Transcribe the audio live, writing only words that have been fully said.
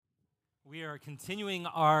We are continuing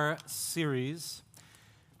our series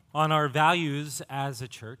on our values as a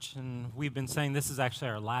church, and we've been saying this is actually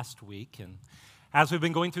our last week. And as we've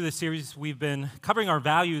been going through this series, we've been covering our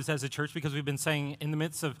values as a church because we've been saying in the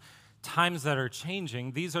midst of times that are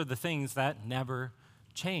changing, these are the things that never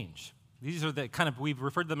change. These are the we've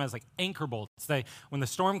referred to them as like anchor bolts. When the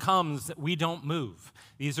storm comes, we don't move.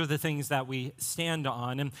 These are the things that we stand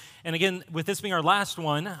on. And again, with this being our last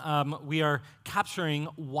one, we are capturing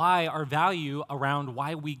why our value around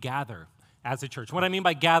why we gather as a church. What I mean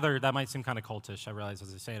by gather, that might seem kind of cultish, I realize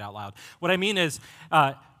as I say it out loud. What I mean is,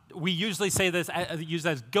 we usually say this, use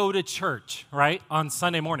as go to church, right, on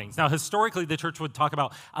Sunday mornings. Now, historically, the church would talk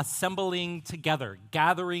about assembling together,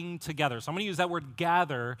 gathering together. So I'm going to use that word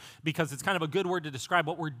gather because it's kind of a good word to describe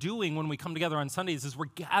what we're doing when we come together on Sundays is we're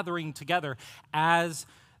gathering together as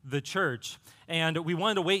the church. And we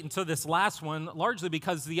wanted to wait until this last one, largely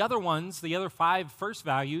because the other ones, the other 5 first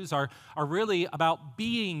values are really about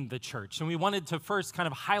being the church. And we wanted to first kind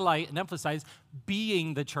of highlight and emphasize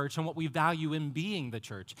being the church and what we value in being the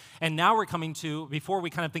church. And now we're coming to, before we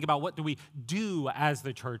kind of think about what do we do as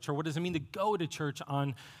the church, or what does it mean to go to church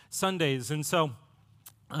on Sundays. And so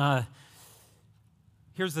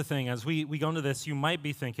here's the thing. As we go into this, you might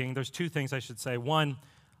be thinking, there's 2 things I should say. One,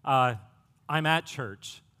 I'm at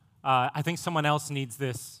church. I think someone else needs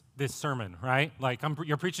this sermon, right? Like,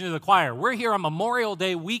 you're preaching to the choir. We're here on Memorial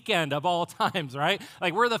Day weekend of all times, right?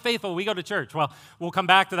 Like, we're the faithful. We go to church. Well, we'll come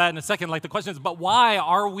back to that in a second. Like, the question is, but why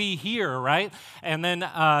are we here, right? And then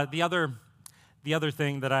the other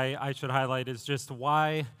thing that I should highlight is just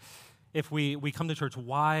why, if we come to church,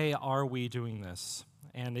 why are we doing this?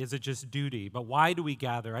 And is it just duty? But why do we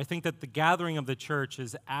gather? I think that the gathering of the church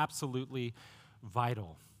is absolutely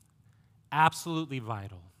vital. Absolutely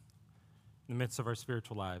vital in the midst of our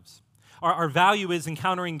spiritual lives. Our value is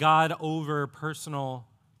encountering God over personal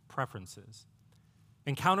preferences.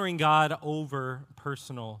 Encountering God over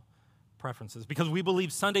personal preferences. Because we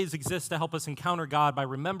believe Sundays exist to help us encounter God by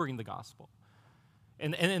remembering the gospel.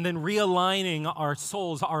 And then realigning our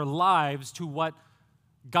souls, our lives to what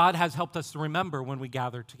God has helped us to remember when we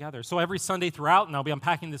gather together. So every Sunday throughout, and I'll be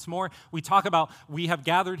unpacking this more, we talk about we have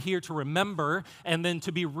gathered here to remember and then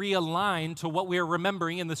to be realigned to what we are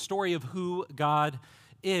remembering in the story of who God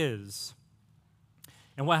is.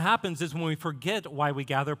 And what happens is when we forget why we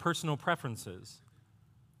gather, personal preferences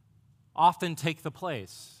often take the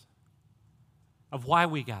place of why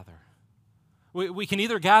we gather. We can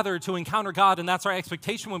either gather to encounter God, and that's our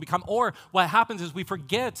expectation when we come, or what happens is we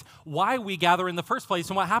forget why we gather in the first place,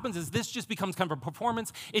 and what happens is this just becomes kind of a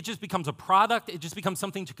performance, it just becomes a product, it just becomes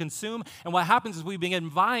something to consume, and what happens is we begin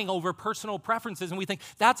vying over personal preferences, and we think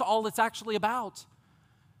that's all it's actually about.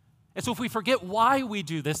 And so if we forget why we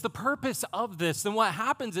do this, the purpose of this, then what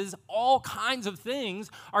happens is all kinds of things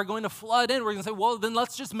are going to flood in. We're going to say, well, then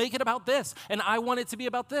let's just make it about this, and I want it to be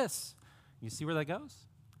about this. You see where that goes?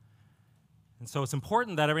 And so it's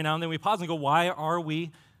important that every now and then we pause and go, why are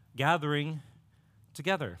we gathering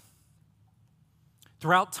together?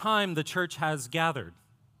 Throughout time, the church has gathered.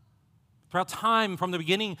 Throughout time, from the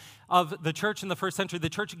beginning of the church in the first century, the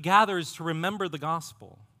church gathers to remember the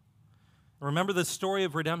gospel. Remember the story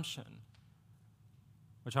of redemption,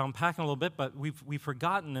 which I'll unpack in a little bit, but we've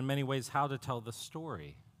forgotten in many ways how to tell the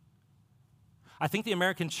story. I think the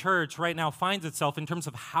American church right now finds itself in terms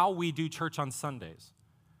of how we do church on Sundays.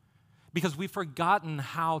 Because we've forgotten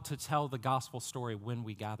how to tell the gospel story when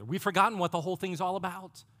we gather. We've forgotten what the whole thing's all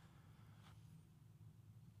about.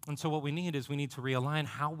 And so what we need is we need to realign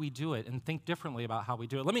how we do it and think differently about how we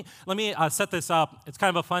do it. Let me set this up. It's kind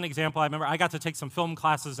of a fun example. I remember I got to take some film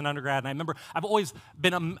classes in undergrad, and I remember I've always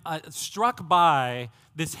been struck by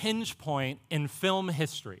this hinge point in film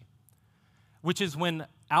history, which is when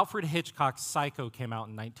Alfred Hitchcock's Psycho came out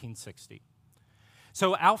in 1960.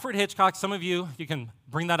 So Alfred Hitchcock, some of you can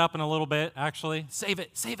bring that up in a little bit, actually. Save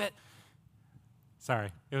it. Sorry,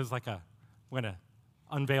 it was like I'm going to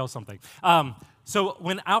unveil something. So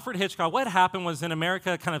when Alfred Hitchcock, what happened was in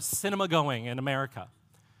America, kind of cinema going in America.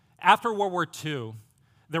 After World War II,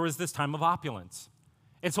 there was this time of opulence.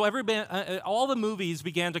 And so all the movies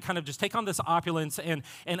began to kind of just take on this opulence, and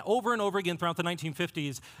over again throughout the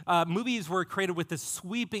 1950s, movies were created with this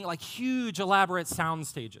sweeping, like huge, elaborate sound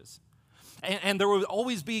stages. And there would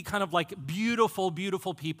always be kind of like beautiful,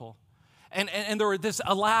 beautiful people. And there were this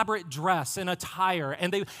elaborate dress and attire.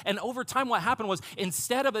 And over time what happened was,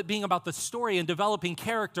 instead of it being about the story and developing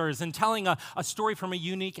characters and telling a story from a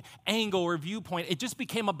unique angle or viewpoint, it just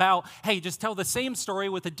became about, hey, just tell the same story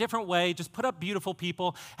with a different way, just put up beautiful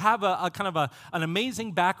people, have a kind of an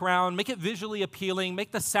amazing background, make it visually appealing,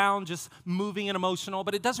 make the sound just moving and emotional,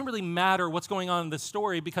 but it doesn't really matter what's going on in the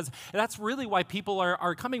story, because that's really why people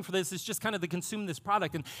are coming for this, is just kind of to consume this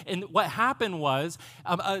product. And what happened was,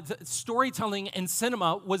 storytelling in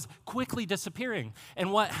cinema was quickly disappearing.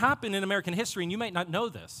 And what happened in American history, and you might not know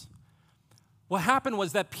this, what happened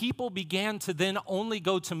was that people began to then only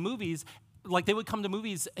go to movies, like they would come to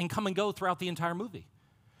movies and come and go throughout the entire movie.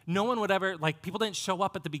 No one would ever, people didn't show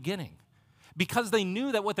up at the beginning, because they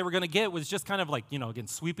knew that what they were going to get was just kind of again,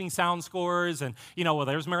 sweeping sound scores, and, well,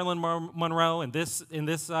 there's Marilyn Monroe in this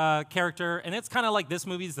character, and it's kind of like this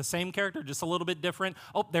movie is the same character, just a little bit different.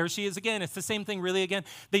 Oh, there she is again. It's the same thing really again.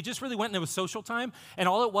 They just really went, and it was social time, and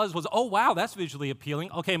all it was, oh, wow, that's visually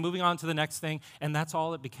appealing. Okay, moving on to the next thing, and that's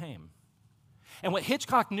all it became. And what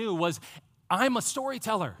Hitchcock knew was, I'm a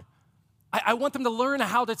storyteller. I want them to learn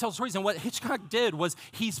how to tell stories. And what Hitchcock did was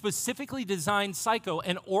he specifically designed Psycho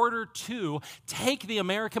in order to take the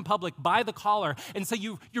American public by the collar and say,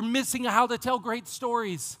 you're missing how to tell great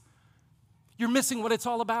stories. You're missing what it's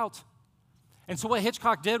all about. And so what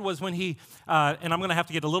Hitchcock did was, when he, and I'm going to have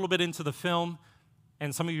to get a little bit into the film,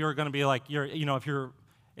 and some of you are going to be like,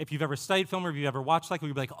 if you've ever studied film or if you've ever watched Psycho,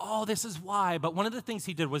 you'll be like, oh, this is why. But one of the things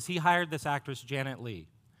he did was he hired this actress, Janet Leigh.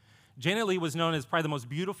 Janet Leigh was known as probably the most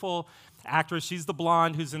beautiful actress. She's the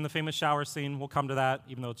blonde who's in the famous shower scene. We'll come to that,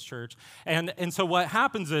 even though it's church. And so what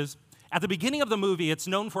happens is, at the beginning of the movie, it's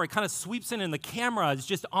known for, it kind of sweeps in and the camera is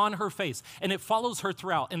just on her face, and it follows her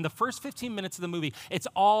throughout. In the first 15 minutes of the movie, it's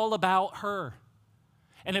all about her,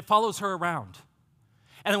 and it follows her around.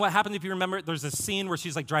 And then what happens, if you remember, there's a scene where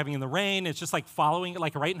she's driving in the rain. It's just following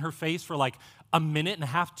it right in her face for a minute and a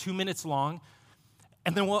half, 2 minutes long.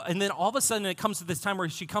 And then all of a sudden it comes to this time where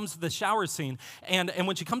she comes to the shower scene. And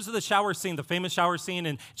when she comes to the shower scene, the famous shower scene,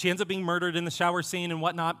 and she ends up being murdered in the shower scene and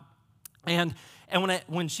whatnot. And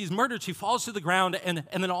when she's murdered, she falls to the ground, and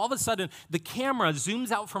then all of a sudden the camera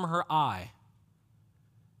zooms out from her eye.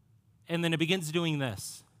 And then it begins doing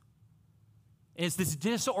this. It's this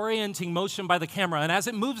disorienting motion by the camera. And as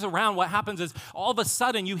it moves around, what happens is, all of a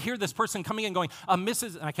sudden, you hear this person coming in going,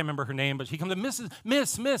 Mrs., and I can't remember her name, but she comes in,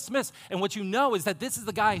 Miss. And what you know is that this is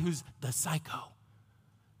the guy who's the psycho.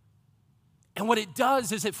 And what it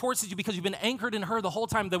does is it forces you, because you've been anchored in her the whole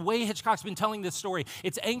time, the way Hitchcock's been telling this story,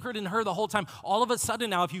 it's anchored in her the whole time. All of a sudden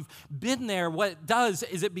now, if you've been there, what it does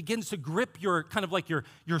is it begins to grip your kind of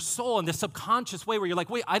your soul in this subconscious way, where you're like,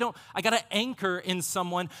 wait, I got to anchor in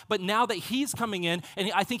someone. But now that he's coming in,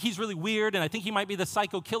 and I think he's really weird, and I think he might be the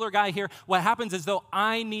psycho killer guy here, what happens is, though,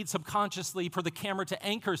 I need subconsciously for the camera to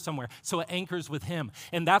anchor somewhere, so it anchors with him.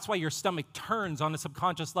 And that's why your stomach turns on a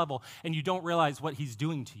subconscious level, and you don't realize what he's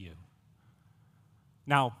doing to you.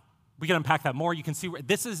 Now, we can unpack that more. You can see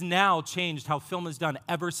this has now changed how film is done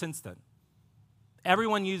ever since then.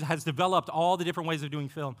 Everyone has developed all the different ways of doing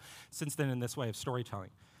film since then in this way of storytelling.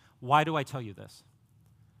 Why do I tell you this?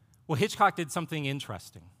 Well, Hitchcock did something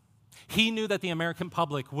interesting. He knew that the American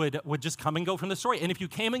public would just come and go from the story. And if you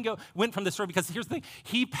came and went from the story, because here's the thing,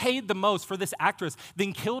 he paid the most for this actress,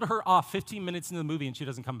 then killed her off 15 minutes into the movie and she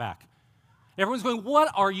doesn't come back. Everyone's going,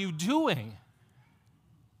 what are you doing?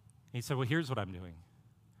 He said, well, here's what I'm doing.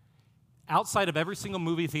 Outside of every single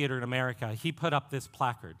movie theater in America, he put up this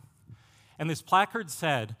placard. And this placard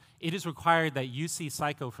said, it is required that you see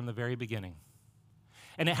Psycho from the very beginning.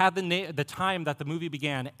 And it had the time that the movie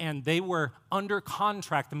began, and they were under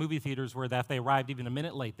contract, the movie theaters were, that if they arrived even a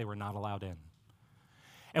minute late, they were not allowed in.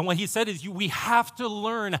 And what he said is, we have to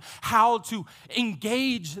learn how to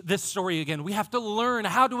engage this story again. We have to learn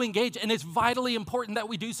how to engage, and it's vitally important that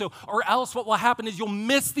we do so, or else what will happen is you'll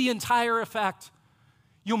miss the entire effect.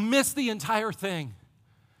 You'll miss the entire thing.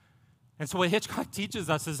 And so what Hitchcock teaches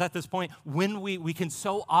us is, at this point, when we can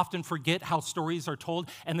so often forget how stories are told,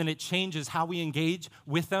 and then it changes how we engage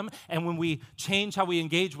with them. And when we change how we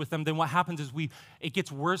engage with them, then what happens is it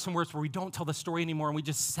gets worse and worse, where we don't tell the story anymore, and we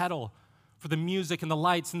just settle for the music and the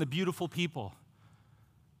lights and the beautiful people.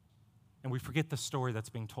 And we forget the story that's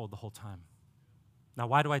being told the whole time. Now,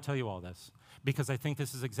 why do I tell you all this? Because I think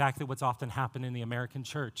this is exactly what's often happened in the American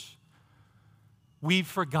church. We've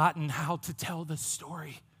forgotten how to tell the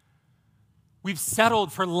story. We've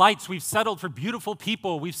settled for lights. We've settled for beautiful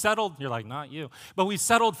people. We've settled, you're like, not you, but we've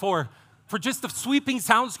settled for just the sweeping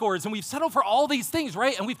sound scores, and we've settled for all these things,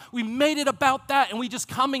 right? And we made it about that, and we just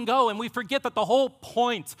come and go, and we forget that the whole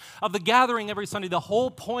point of the gathering every Sunday, the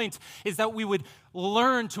whole point is that we would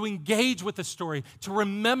learn to engage with the story, to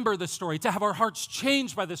remember the story, to have our hearts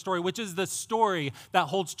changed by the story, which is the story that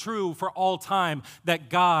holds true for all time, that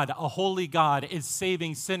God, a holy God, is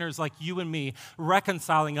saving sinners like you and me,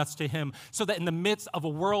 reconciling us to him, so that in the midst of a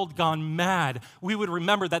world gone mad, we would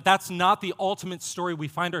remember that that's not the ultimate story we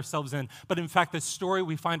find ourselves in, but in fact, the story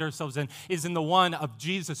we find ourselves in is in the one of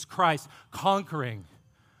Jesus Christ conquering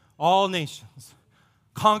all nations,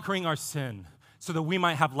 conquering our sin, so that we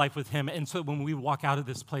might have life with him. And so that when we walk out of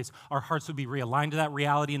this place, our hearts would be realigned to that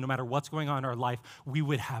reality, and no matter what's going on in our life, we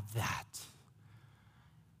would have that.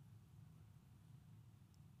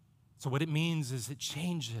 So what it means is it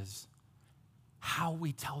changes how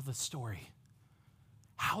we tell the story.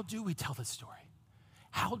 How do we tell the story?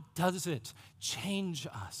 How does it change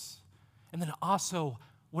us? And then also,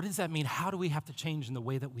 what does that mean? How do we have to change in the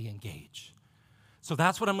way that we engage? So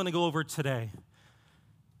that's what I'm going to go over today.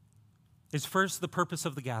 Is first the purpose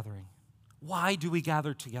of the gathering. Why do we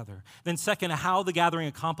gather together? Then second, how the gathering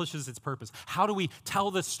accomplishes its purpose. How do we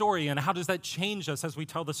tell the story, and how does that change us as we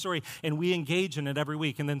tell the story and we engage in it every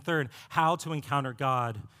week? And then third, how to encounter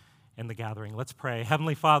God in the gathering. Let's pray.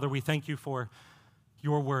 Heavenly Father, we thank you for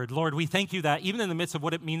your word. Lord, we thank you that even in the midst of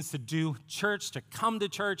what it means to do church, to come to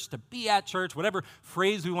church, to be at church, whatever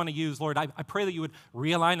phrase we want to use, Lord, I pray that you would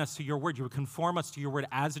realign us to your word. You would conform us to your word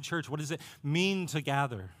as a church. What does it mean to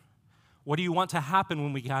gather? What do you want to happen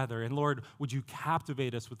when we gather? And Lord, would you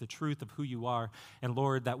captivate us with the truth of who you are? And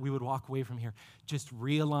Lord, that we would walk away from here just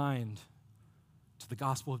realigned to the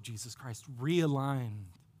gospel of Jesus Christ, realigned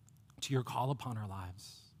to your call upon our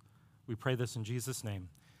lives. We pray this in Jesus' name.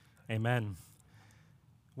 Amen.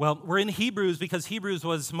 Well, we're in Hebrews because Hebrews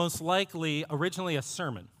was most likely originally a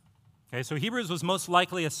sermon. Okay, so Hebrews was most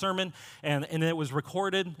likely a sermon, and it was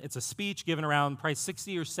recorded. It's a speech given around probably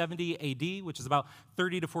 60 or 70 AD, which is about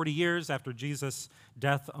 30 to 40 years after Jesus'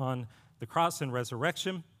 death on the cross and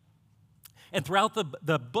resurrection. And throughout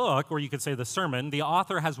the book, or you could say the sermon, the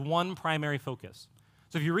author has one primary focus.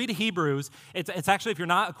 So if you read Hebrews, it's actually, if you're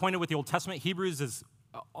not acquainted with the Old Testament, Hebrews is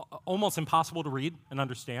almost impossible to read and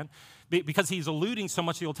understand because he's alluding so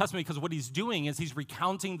much to the Old Testament, because what he's doing is he's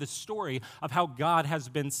recounting the story of how God has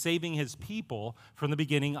been saving his people from the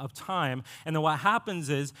beginning of time. And then what happens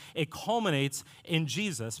is it culminates in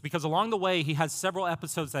Jesus, because along the way he has several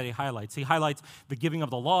episodes that he highlights. He highlights the giving of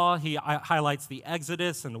the law. He highlights the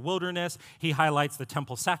Exodus and the wilderness. He highlights the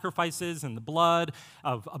temple sacrifices and the blood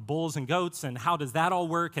of bulls and goats, and how does that all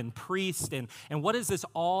work, and priests, and what does this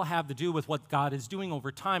all have to do with what God is doing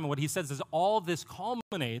over time? And what he says is all this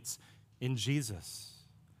culminates in Jesus.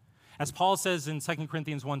 As Paul says in 2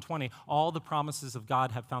 Corinthians 1:20, all the promises of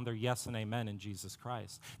God have found their yes and amen in Jesus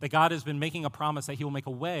Christ. That God has been making a promise that he will make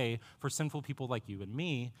a way for sinful people like you and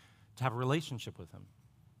me to have a relationship with him,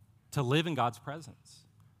 to live in God's presence,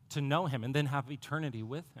 to know him, and then have eternity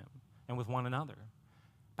with him and with one another.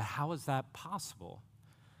 But how is that possible?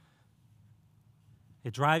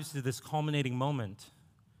 It drives to this culminating moment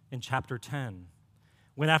in chapter 10.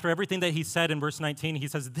 When after everything that he said in verse 19, he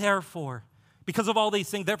says, therefore, because of all these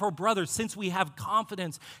things, therefore, brothers, since we have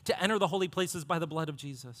confidence to enter the holy places by the blood of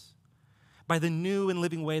Jesus, by the new and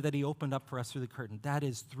living way that he opened up for us through the curtain, that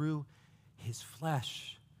is through his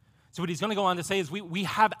flesh. So what he's going to go on to say is we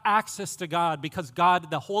have access to God because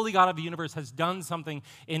God, the holy God of the universe, has done something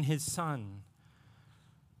in his Son.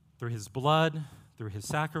 Through his blood, through his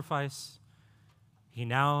sacrifice, he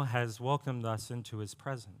now has welcomed us into his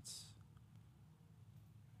presence.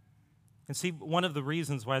 And see, one of the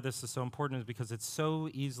reasons why this is so important is because it's so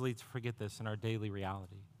easily to forget this in our daily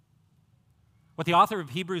reality. What the author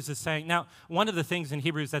of Hebrews is saying, now, one of the things in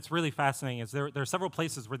Hebrews that's really fascinating is there are several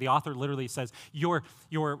places where the author literally says,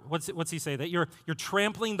 what's he say? That you're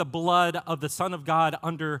trampling the blood of the Son of God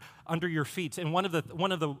under your feet. And one of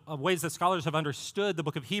the ways that scholars have understood the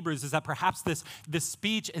book of Hebrews is that perhaps this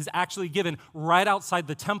speech is actually given right outside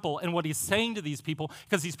the temple. And what he's saying to these people,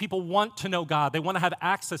 because these people want to know God, they want to have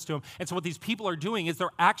access to him. And so what these people are doing is they're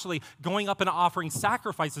actually going up and offering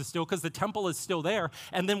sacrifices still, because the temple is still there.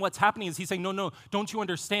 And then what's happening is he's saying, no, don't you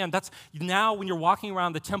understand? That's now when you're walking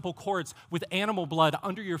around the temple courts with animal blood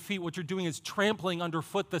under your feet, what you're doing is trampling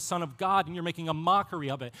underfoot the Son of God, and you're making a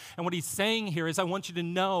mockery of it. And what he's saying here is, I want you to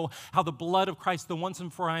know how the blood of Christ, the once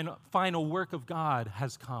and final work of God,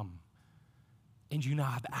 has come. And you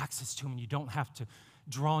now have access to him, and you don't have to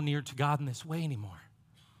draw near to God in this way anymore.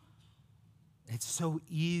 It's so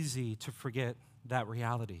easy to forget that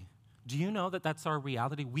reality. Do you know that that's our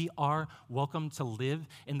reality? We are welcome to live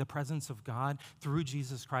in the presence of God through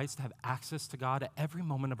Jesus Christ, to have access to God at every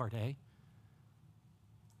moment of our day.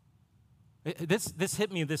 This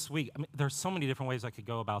hit me this week. I mean, there's so many different ways I could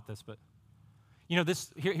go about this, but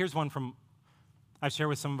here's one from I share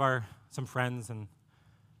with some friends, and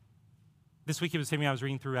this week it was hitting me. I was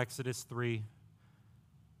reading through Exodus 3,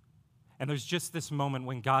 and there's just this moment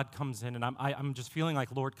when God comes in, and I'm just feeling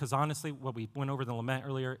like, Lord, because honestly, what we went over the lament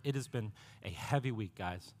earlier, it has been a heavy week,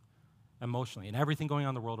 guys, emotionally, and everything going on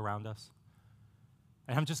in the world around us.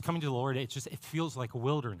 And I'm just coming to the Lord. It feels like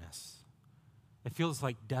wilderness. It feels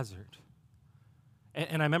like desert.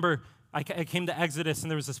 And I remember I came to Exodus,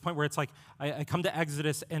 and there was this point where it's like, I come to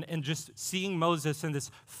Exodus and just seeing Moses in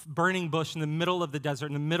this burning bush in the middle of the desert,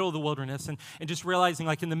 in the middle of the wilderness, and just realizing,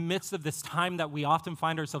 like, in the midst of this time that we often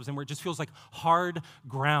find ourselves in, where it just feels like hard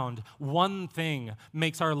ground, one thing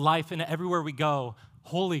makes our life and everywhere we go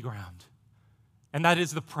holy ground, and that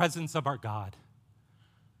is the presence of our God.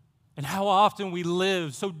 And how often we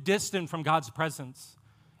live so distant from God's presence.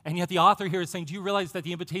 And yet the author here is saying, do you realize that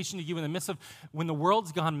the invitation to you in the midst of when the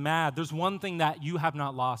world's gone mad, there's one thing that you have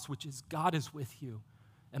not lost, which is God is with you,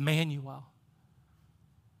 Emmanuel.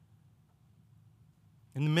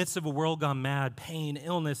 In the midst of a world gone mad, pain,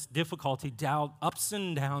 illness, difficulty, doubt, ups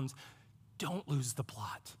and downs, don't lose the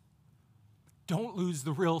plot. Don't lose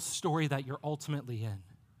the real story that you're ultimately in.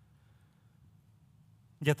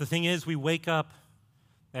 Yet the thing is, we wake up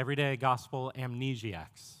every day gospel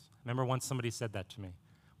amnesiacs. Remember once somebody said that to me.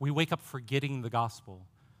 We wake up forgetting the gospel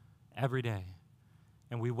every day.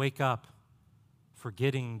 And we wake up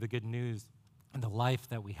forgetting the good news and the life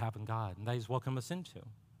that we have in God and that He's welcomed us into.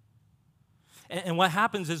 And what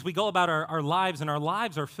happens is we go about our lives, and our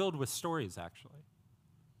lives are filled with stories, actually.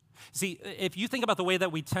 See, if you think about the way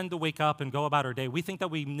that we tend to wake up and go about our day, we think that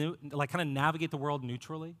we kind of navigate the world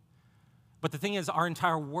neutrally. But the thing is, our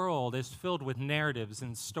entire world is filled with narratives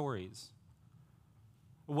and stories.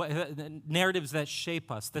 Narratives that shape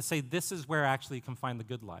us, that say this is where actually you can find the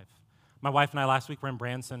good life. My wife and I last week were in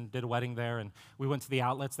Branson, did a wedding there, and we went to the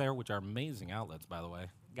outlets there, which are amazing outlets, by the way.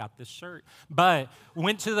 Got this shirt. But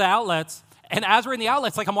went to the outlets, and as we're in the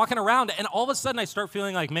outlets, like I'm walking around, and all of a sudden I start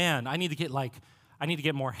feeling like, man, I need to get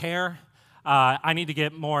more hair. I need to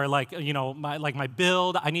get more, like, my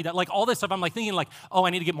build. I need to, like, all this stuff. I'm like thinking, like, oh, I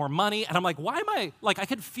need to get more money. And I'm like, why am I, like, I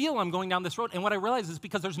could feel I'm going down this road. And what I realize is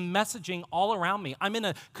because there's messaging all around me. I'm in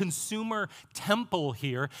a consumer temple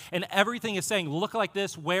here, and everything is saying, look like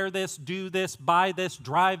this, wear this, do this, buy this,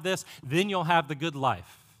 drive this, then you'll have the good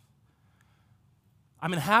life.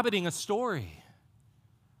 I'm inhabiting a story.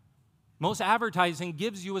 Most advertising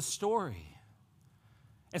gives you a story.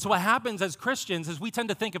 And so what happens as Christians is we tend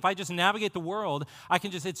to think if I just navigate the world,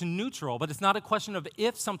 it's neutral, but it's not a question of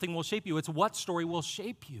if something will shape you, it's what story will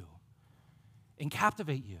shape you and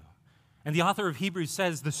captivate you. And the author of Hebrews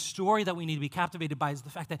says the story that we need to be captivated by is the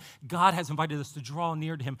fact that God has invited us to draw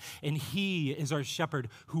near to Him, and He is our shepherd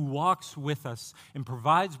who walks with us and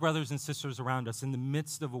provides brothers and sisters around us in the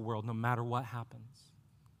midst of a world, no matter what happens.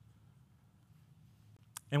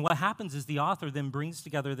 And what happens is the author then brings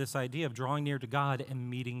together this idea of drawing near to God and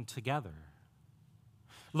meeting together.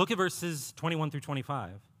 Look at verses 21 through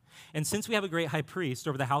 25. And since we have a great high priest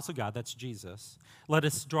over the house of God, that's Jesus, let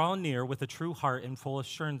us draw near with a true heart and full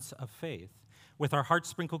assurance of faith, with our hearts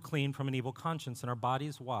sprinkled clean from an evil conscience and our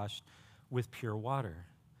bodies washed with pure water.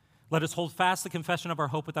 Let us hold fast the confession of our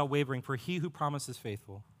hope without wavering, for He who promises is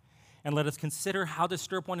faithful. And let us consider how to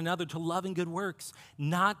stir up one another to love and good works,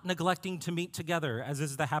 not neglecting to meet together, as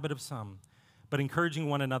is the habit of some, but encouraging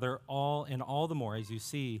one another all the more as you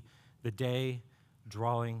see the day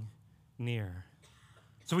drawing near.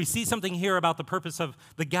 So we see something here about the purpose of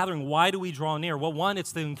the gathering. Why do we draw near? Well, one,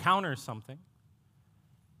 it's to encounter something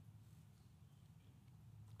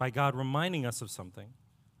by God reminding us of something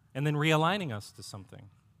and then realigning us to something.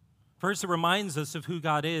 First, it reminds us of who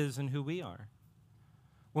God is and who we are.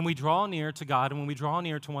 When we draw near to God and when we draw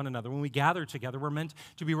near to one another, when we gather together, we're meant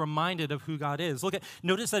to be reminded of who God is.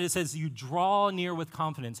 Notice that it says you draw near with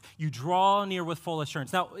confidence. You draw near with full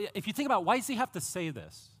assurance. Now, if you think about why does He have to say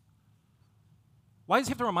this? Why does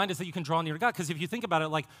He have to remind us that you can draw near to God? Because if you think about it,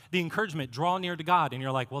 like the encouragement, draw near to God, and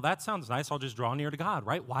you're like, well, that sounds nice. I'll just draw near to God,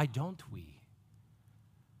 right? Why don't we?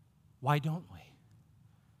 Why don't we?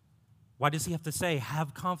 Why does He have to say,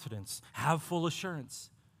 have confidence, have full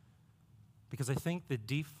assurance? Because I think the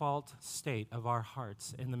default state of our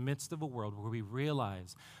hearts in the midst of a world where we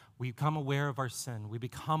realize we become aware of our sin, we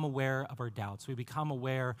become aware of our doubts, we become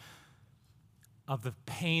aware of the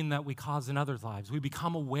pain that we cause in others' lives, we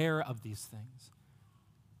become aware of these things.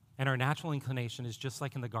 And our natural inclination is just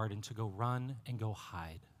like in the garden to go run and go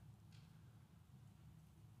hide.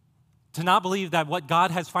 To not believe that what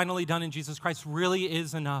God has finally done in Jesus Christ really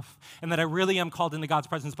is enough and that I really am called into God's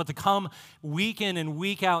presence, but to come week in and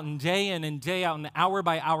week out and day out and hour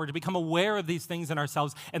by hour to become aware of these things in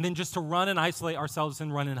ourselves and then just to run and isolate ourselves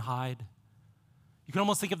and run and hide. You can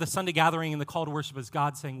almost think of the Sunday gathering and the call to worship as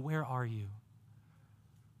God saying, where are you?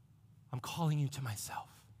 I'm calling you to myself.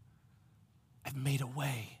 I've made a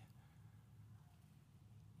way.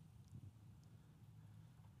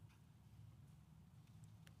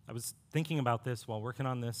 I was thinking about this while working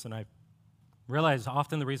on this, and I realized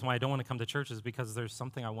often the reason why I don't want to come to church is because there's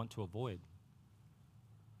something I want to avoid.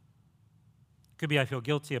 Could be I feel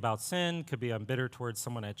guilty about sin. Could be I'm bitter towards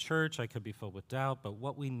someone at church. I could be filled with doubt. But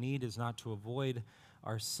what we need is not to avoid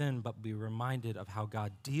our sin, but be reminded of how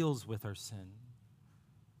God deals with our sin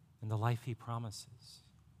and the life he promises.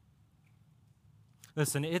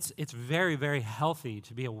 Listen, it's very, very healthy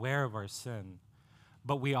to be aware of our sin.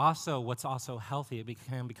 But what's also healthy, it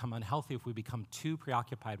can become unhealthy if we become too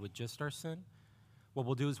preoccupied with just our sin. What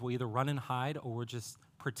we'll do is we'll either run and hide or we'll just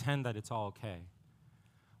pretend that it's all okay.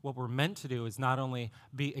 What we're meant to do is not only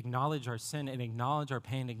acknowledge our sin and acknowledge our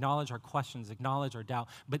pain, acknowledge our questions, acknowledge our doubt,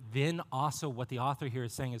 but then also what the author here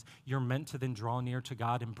is saying is you're meant to then draw near to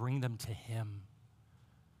God and bring them to him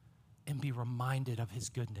and be reminded of his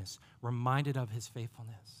goodness, reminded of his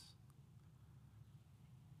faithfulness.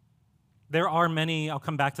 There are many, I'll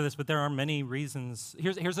come back to this, but there are many reasons.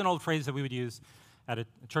 Here's an old phrase that we would use at a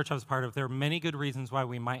church I was part of. There are many good reasons why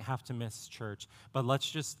we might have to miss church, but let's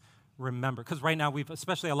just remember, because right now we've,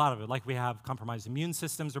 especially a lot of it, like we have compromised immune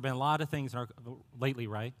systems. There have been a lot of things lately,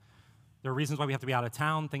 right? There are reasons why we have to be out of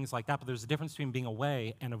town, things like that, but there's a difference between being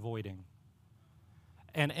away and avoiding.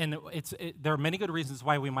 And there are many good reasons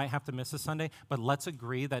why we might have to miss a Sunday, but let's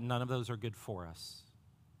agree that none of those are good for us.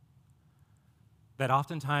 That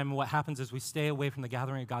oftentimes what happens is we stay away from the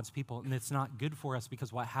gathering of God's people, and it's not good for us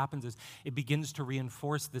because what happens is it begins to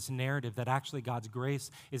reinforce this narrative that actually God's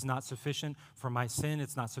grace is not sufficient for my sin,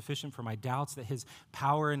 it's not sufficient for my doubts, that his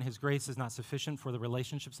power and his grace is not sufficient for the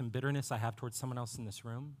relationships and bitterness I have towards someone else in this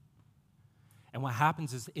room. And what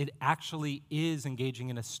happens is it actually is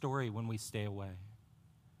engaging in a story when we stay away,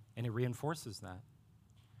 and it reinforces that.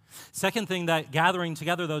 Second thing that gathering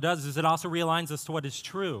together, though, does is it also realigns us to what is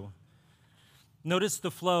true. Notice the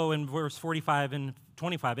flow in verse 45 and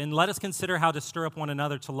 25. And let us consider how to stir up one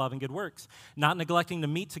another to love and good works, not neglecting to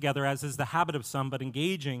meet together as is the habit of some, but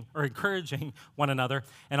engaging or encouraging one another,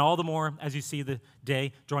 and all the more as you see the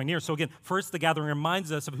day drawing near. So again, first the gathering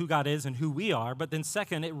reminds us of who God is and who we are, but then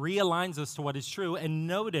second, it realigns us to what is true. And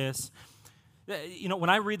notice, when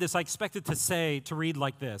I read this, I expect it to read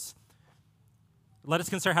like this. Let us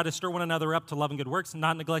consider how to stir one another up to love and good works,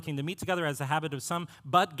 not neglecting to meet together as the habit of some,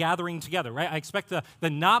 but gathering together, right? I expect the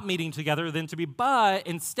not meeting together then to be, but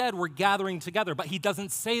instead we're gathering together. But he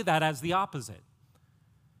doesn't say that as the opposite.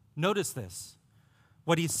 Notice this.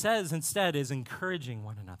 What he says instead is encouraging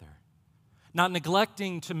one another. Not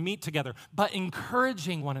neglecting to meet together, but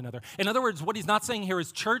encouraging one another. In other words, what he's not saying here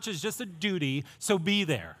is church is just a duty, so be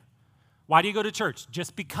there. Why do you go to church?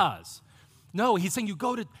 Just because. No, he's saying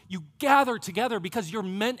you gather together because you're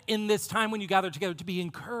meant in this time when you gather together to be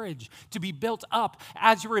encouraged, to be built up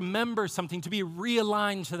as you remember something, to be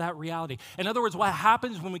realigned to that reality. In other words, what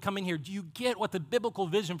happens when we come in here, do you get what the biblical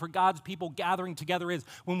vision for God's people gathering together is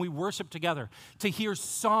when we worship together? To hear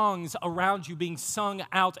songs around you being sung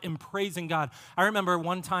out and praising God. I remember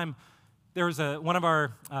one time there was one of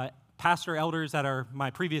our pastor elders at my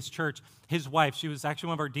previous church, his wife, she was actually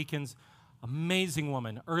one of our deacons, amazing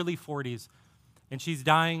woman, early 40s, and she's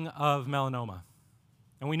dying of melanoma.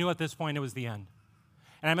 And we knew at this point it was the end.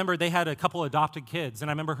 And I remember they had a couple adopted kids,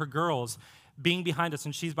 and I remember her girls being behind us,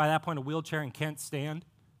 and she's by that point in a wheelchair and can't stand.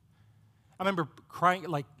 I remember crying,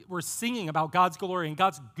 like we're singing about God's glory and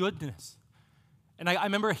God's goodness. And I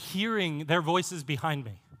remember hearing their voices behind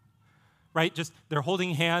me, right? Just they're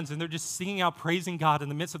holding hands and they're just singing out, praising God in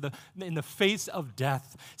the midst of in the face of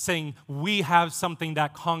death, saying, we have something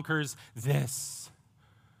that conquers this.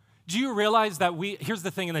 Do you realize that here's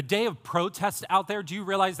the thing, in the day of protest out there, do you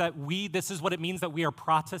realize that this is what it means that we are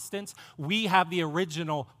Protestants? We have the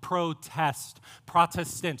original Protestant.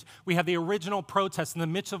 We have the original protest in the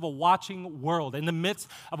midst of a watching world, in the midst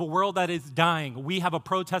of a world that is dying. We have a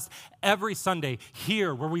protest every Sunday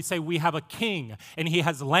here where we say we have a king and he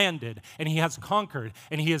has landed and he has conquered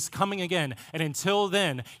and he is coming again. And until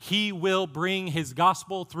then, he will bring his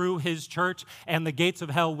gospel through his church and the gates of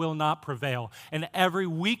hell will not prevail. And every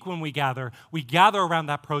week when we gather around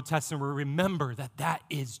that protest and we remember that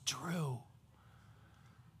is true.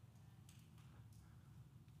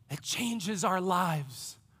 It changes our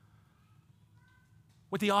lives.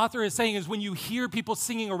 What the author is saying is when you hear people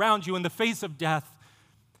singing around you in the face of death,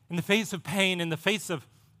 in the face of pain, in the face of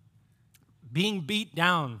being beat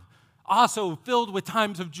down, also filled with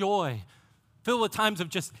times of joy, filled with times of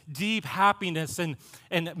just deep happiness and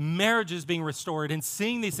marriages being restored and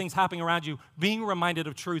seeing these things happening around you, being reminded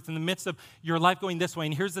of truth in the midst of your life going this way.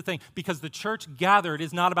 And here's the thing, because the church gathered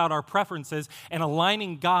is not about our preferences and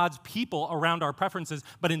aligning God's people around our preferences,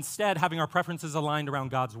 but instead having our preferences aligned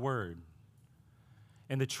around God's word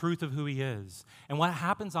and the truth of who he is. And what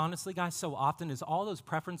happens, honestly, guys, so often is all those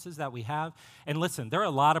preferences that we have, and listen, there are a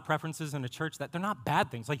lot of preferences in a church that they're not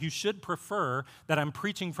bad things. Like, you should prefer that I'm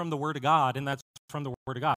preaching from the Word of God, and that's from the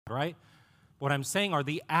Word of God, right? What I'm saying are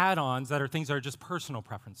the add-ons that are things that are just personal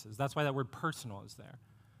preferences. That's why that word personal is there.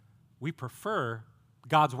 We prefer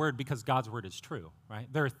God's Word because God's Word is true,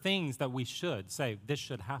 right? There are things that we should say, this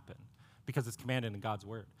should happen, because it's commanded in God's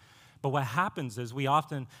Word. But what happens is we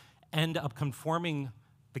often end up conforming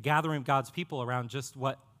the gathering of God's people around just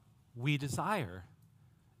what we desire.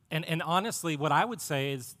 And honestly, what I would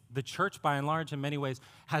say is the church, by and large, in many ways,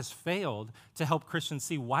 has failed to help Christians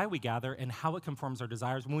see why we gather and how it conforms our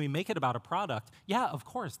desires. When we make it about a product, yeah, of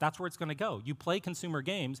course, that's where it's going to go. You play consumer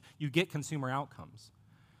games, you get consumer outcomes.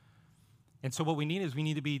 And so what we need is we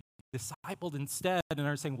need to be discipled instead and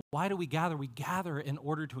are saying, why do we gather? We gather in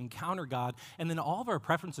order to encounter God, and then all of our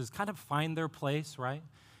preferences kind of find their place, right?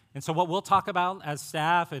 And so what we'll talk about as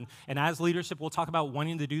staff and as leadership, we'll talk about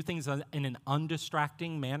wanting to do things in an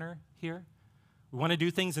undistracting manner here. We want to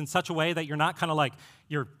do things in such a way that you're not kind of like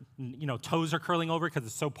your toes are curling over because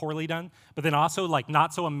it's so poorly done, but then also like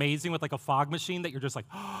not so amazing with like a fog machine that you're just like,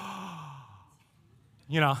 I'm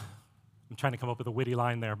trying to come up with a witty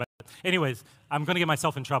line there, but anyways, I'm going to get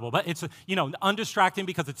myself in trouble. But it's, undistracting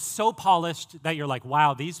because it's so polished that you're like,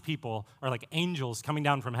 wow, these people are like angels coming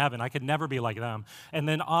down from heaven. I could never be like them. And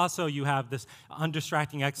then also you have this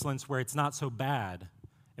undistracting excellence where it's not so bad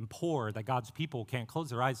and poor that God's people can't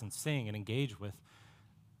close their eyes and sing and engage with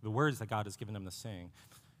the words that God has given them to sing.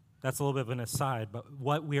 That's a little bit of an aside, but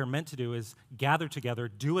what we are meant to do is gather together,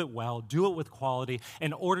 do it well, do it with quality,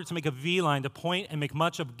 in order to make a V-line, to point and make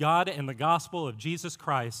much of God and the gospel of Jesus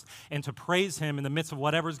Christ, and to praise him in the midst of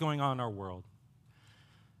whatever's going on in our world.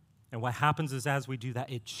 And what happens is as we do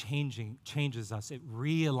that, it changes us, it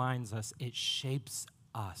realigns us, it shapes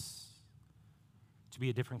us to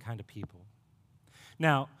be a different kind of people.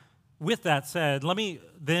 Now, with that said, let me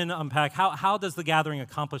then unpack how does the gathering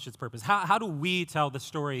accomplish its purpose? How do we tell the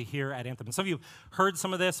story here at Anthem? And some of you heard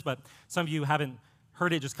some of this, but some of you haven't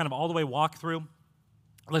heard it just kind of all the way walk through.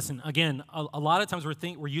 Listen, again, a lot of times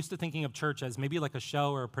we're used to thinking of church as maybe like a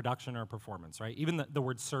show or a production or a performance, right? Even the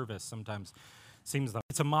word service sometimes seems like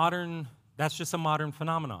that's just a modern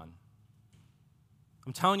phenomenon.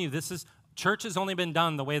 I'm telling you, church has only been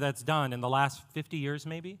done the way that's done in the last 50 years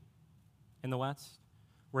maybe in the West,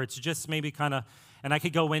 where it's just maybe kind of, and I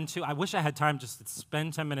could go into, I wish I had time just to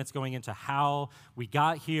spend 10 minutes going into how we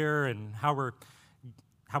got here and how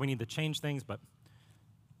we need to change things, but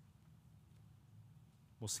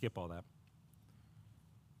we'll skip all that.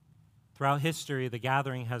 Throughout history, the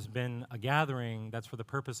gathering has been a gathering that's for the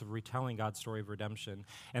purpose of retelling God's story of redemption.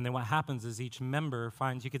 And then what happens is each member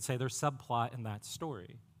finds, you could say, their subplot in that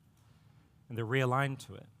story, and they're realigned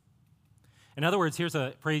to it. In other words, here's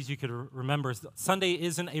a phrase you could remember. Sunday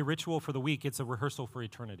isn't a ritual for the week, it's a rehearsal for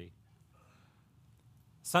eternity.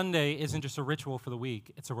 Sunday isn't just a ritual for the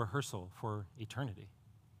week, it's a rehearsal for eternity.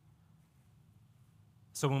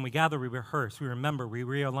 So when we gather, we rehearse, we remember, we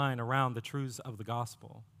realign around the truths of the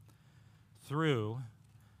gospel through,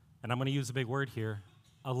 and I'm going to use a big word here,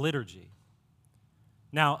 a liturgy.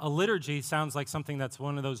 Now, a liturgy sounds like something that's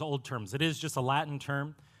one of those old terms. It is just a Latin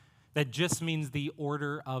term that just means the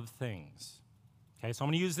order of things. Okay, so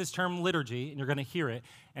I'm going to use this term liturgy, and you're going to hear it.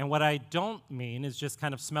 And what I don't mean is just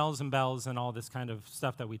kind of smells and bells and all this kind of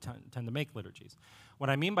stuff that we tend to make liturgies. What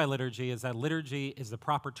I mean by liturgy is that liturgy is the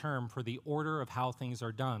proper term for the order of how things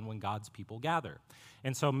are done when God's people gather.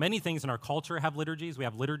 And so many things in our culture have liturgies. We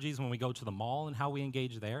have liturgies when we go to the mall and how we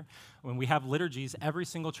engage there. When we have liturgies, every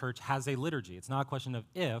single church has a liturgy. It's not a question of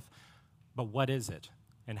if, but what is it,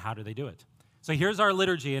 and how do they do it? So here's our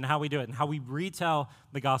liturgy and how we do it and how we retell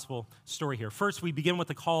the gospel story here. First, we begin with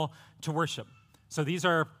the call to worship. So these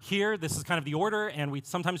are here. This is kind of the order, and we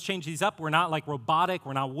sometimes change these up. We're not like robotic.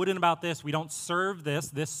 We're not wooden about this. We don't serve this.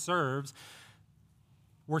 This serves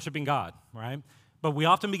worshiping God, right? But we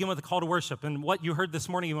often begin with a call to worship. And what you heard this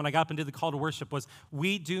morning when I got up and did the call to worship was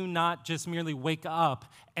we do not just merely wake up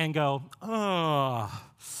and go, oh,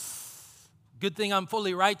 good thing I'm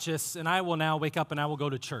fully righteous, and I will now wake up and I will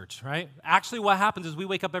go to church, right? Actually, what happens is we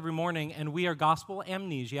wake up every morning and we are gospel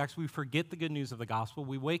amnesiacs. We forget the good news of the gospel.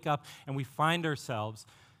 We wake up and we find ourselves,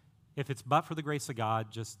 if it's but for the grace of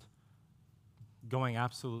God, just going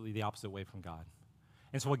absolutely the opposite way from God.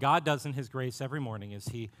 And so what God does in his grace every morning is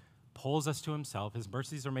he pulls us to himself. His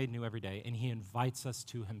mercies are made new every day, and he invites us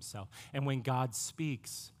to himself. And when God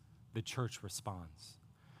speaks, the church responds.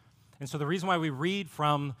 And so the reason why we read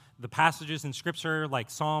from the passages in Scripture like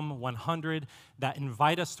Psalm 100 that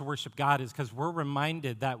invite us to worship God is because we're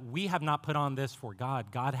reminded that we have not put on this for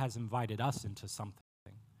God. God has invited us into something.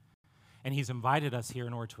 And he's invited us here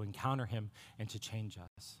in order to encounter him and to change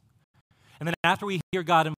us. And then after we hear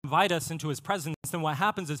God invite us into his presence, then what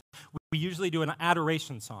happens is we usually do an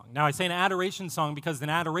adoration song. Now, I say an adoration song because an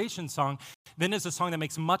adoration song then is a song that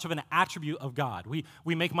makes much of an attribute of God. We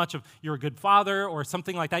make much of you're a good father or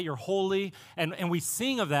something like that, you're holy, and we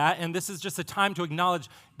sing of that, and this is just a time to acknowledge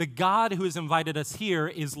the God who has invited us here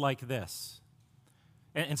is like this.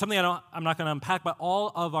 And something I'm not going to unpack, but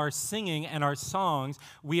all of our singing and our songs,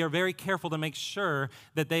 we are very careful to make sure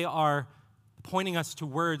that they are pointing us to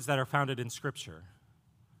words that are founded in Scripture.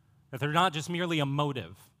 That they're not just merely a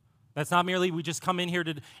motive. That's not merely we just come in here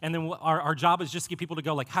and then our job is just to get people to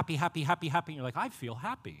go like happy, happy, happy, happy. And you're like, I feel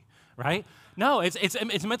happy, right? No,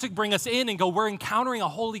 it's meant to bring us in and go, we're encountering a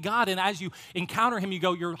holy God. And as you encounter him, you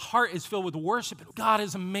go, your heart is filled with worship. And God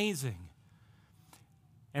is amazing.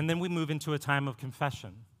 And then we move into a time of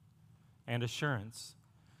confession and assurance.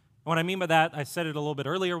 And what I mean by that, I said it a little bit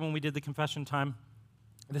earlier when we did the confession time.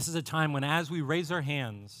 This is a time when as we raise our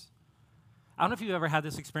hands, I don't know if you've ever had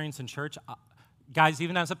this experience in church. Guys,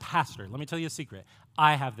 even as a pastor, let me tell you a secret.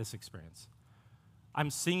 I have this experience. I'm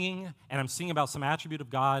singing, and I'm singing about some attribute of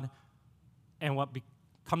God, and what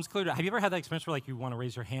becomes clear have you ever had that experience where like you want to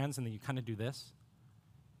raise your hands and then you kind of do this?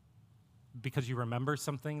 Because you remember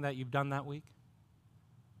something that you've done that week?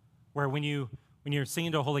 Where when you're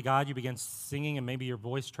singing to a holy God, you begin singing and maybe your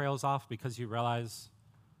voice trails off because you realize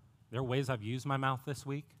there are ways I've used my mouth this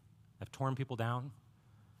week. I've torn people down.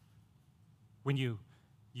 When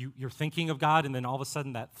you're thinking of God, and then all of a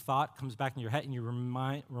sudden that thought comes back in your head, and you're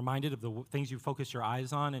reminded of the things you focus your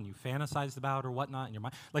eyes on and you fantasized about or whatnot in your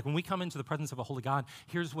mind. Like when we come into the presence of a holy God,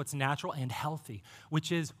 here's what's natural and healthy,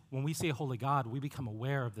 which is when we see a holy God, we become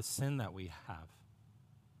aware of the sin that we have.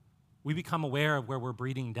 We become aware of where we're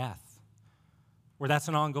breeding death, where that's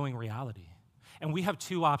an ongoing reality. And we have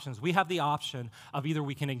two options. We have the option of either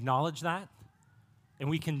we can acknowledge that and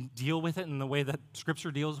we can deal with it in the way that Scripture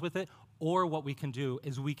deals with it, or what we can do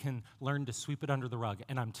is we can learn to sweep it under the rug.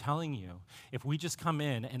 And I'm telling you, if we just come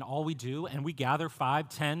in and all we do, and we gather 5,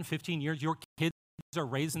 10, 15 years, your kids are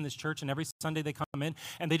raised in this church, and every Sunday they come in,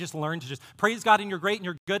 and they just learn to just praise God, and you're great, and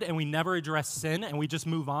you're good, and we never address sin, and we just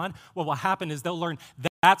move on, what will happen is they'll learn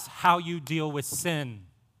that's how you deal with sin.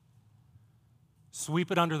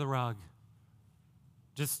 Sweep it under the rug.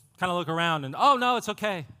 Just kind of look around and, oh, no, it's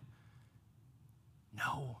okay.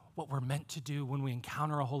 No, what we're meant to do when we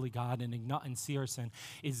encounter a holy God and see our sin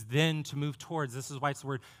is then to move towards, this is why it's the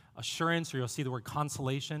word assurance, or you'll see the word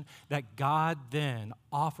consolation, that God then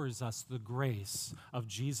offers us the grace of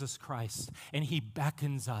Jesus Christ, and he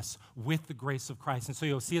beckons us with the grace of Christ. And so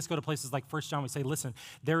you'll see us go to places like 1 John. We say, listen,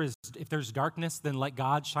 if there's darkness, then let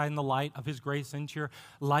God shine the light of his grace into your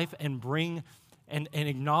life and bring and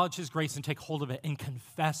acknowledge his grace and take hold of it and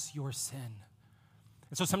confess your sin.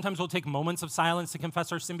 And so sometimes we'll take moments of silence to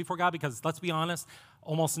confess our sin before God because, let's be honest,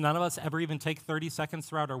 almost none of us ever even take 30 seconds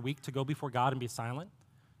throughout our week to go before God and be silent.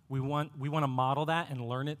 We want to model that and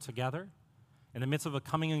learn it together. In the midst of a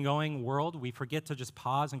coming and going world, we forget to just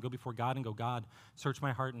pause and go before God and go, God, search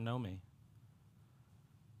my heart and know me.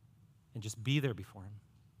 And just be there before him.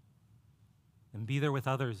 And be there with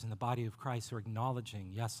others in the body of Christ who are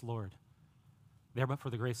acknowledging, yes, Lord, there but for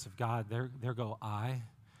the grace of God, there go I.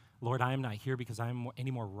 Lord, I am not here because I am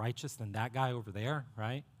any more righteous than that guy over there,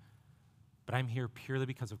 right? But I'm here purely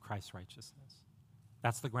because of Christ's righteousness.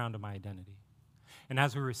 That's the ground of my identity. And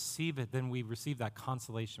as we receive it, then we receive that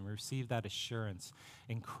consolation. We receive that assurance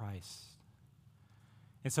in Christ.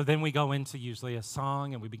 And so then we go into usually a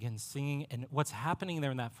song and we begin singing. And what's happening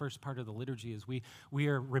there in that first part of the liturgy is we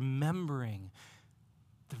are remembering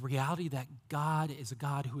the reality that God is a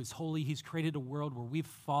God who is holy. He's created a world where we've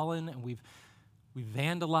fallen and we've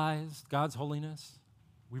vandalized God's holiness.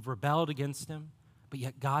 We've rebelled against him. But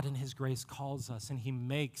yet God in his grace calls us, and he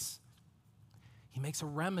makes a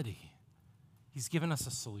remedy. He's given us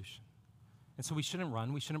a solution. And so we shouldn't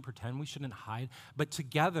run, we shouldn't pretend, we shouldn't hide, but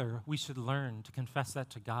together we should learn to confess that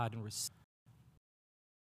to God and receive.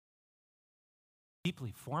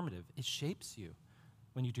 Deeply formative. It shapes you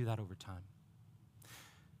when you do that over time.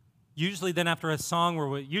 Usually then after a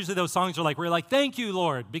song, usually those songs are like, we're like, thank you,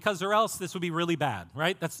 Lord, because or else this would be really bad,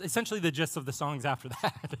 right? That's essentially the gist of the songs after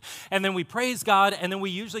that. And then we praise God, and then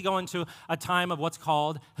we usually go into a time of what's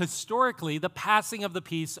called, historically, the passing of the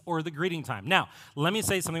peace or the greeting time. Now, let me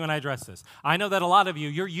say something when I address this. I know that a lot of you,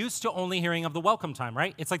 you're used to only hearing of the welcome time,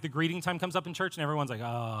 right? It's like the greeting time comes up in church, and everyone's like,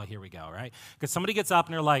 oh, here we go, right? Because somebody gets up,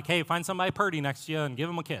 and they're like, hey, find somebody purdy next to you and give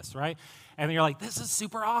them a kiss, right? And you're like, this is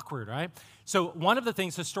super awkward, right? So one of the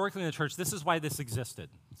things historically in the church, this is why this existed.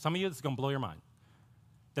 Some of you, this is going to blow your mind.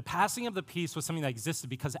 The passing of the peace was something that existed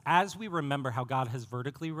because as we remember how God has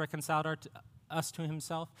vertically reconciled us to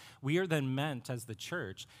himself, we are then meant as the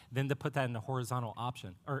church then to put that in the horizontal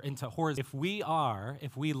option, or into horizontal.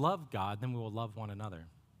 If we love God, then we will love one another.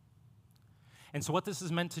 And so what this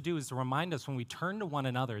is meant to do is to remind us when we turn to one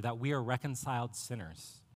another that we are reconciled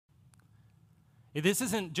sinners. This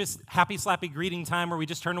isn't just happy, slappy greeting time where we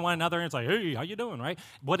just turn to one another and it's like, hey, how you doing, right?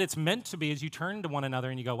 What it's meant to be is you turn to one another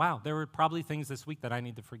and you go, wow, there were probably things this week that I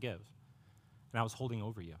need to forgive. And I was holding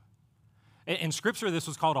over you. In Scripture, this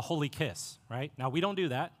was called a holy kiss, right? Now, we don't do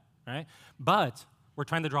that, right? But we're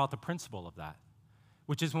trying to draw out the principle of that,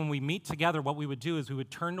 which is when we meet together, what we would do is we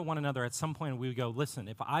would turn to one another at some point and we would go, listen,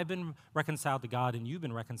 if I've been reconciled to God and you've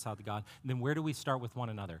been reconciled to God, then where do we start with one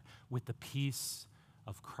another? With the peace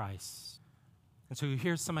of Christ. And so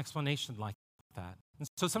here's some explanation like that. And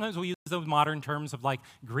so sometimes we use those modern terms of like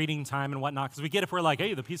greeting time and whatnot, because we get if we're like,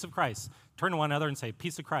 hey, the peace of Christ. Turn to one another and say,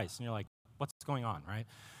 peace of Christ. And you're like, what's going on, right?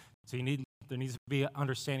 So there needs to be an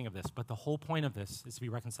understanding of this. But the whole point of this is to be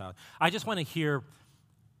reconciled. I just want to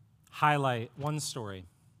highlight one story.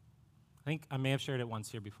 I think I may have shared it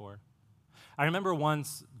once here before. I remember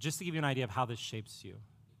once, just to give you an idea of how this shapes you.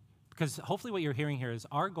 Because hopefully what you're hearing here is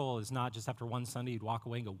our goal is not just after one Sunday you'd walk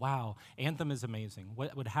away and go, wow, Anthem is amazing.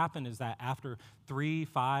 What would happen is that after 3,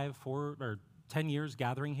 5, 4, or 10 years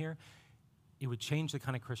gathering here, it would change the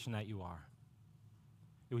kind of Christian that you are.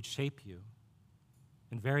 It would shape you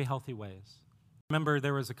in very healthy ways. Remember,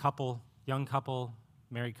 there was a couple, young couple,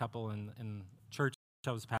 married couple in church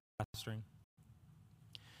I was pastoring.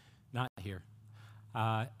 Not here.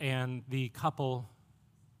 And the couple,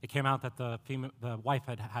 it came out that the wife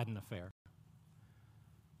had an affair.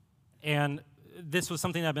 And this was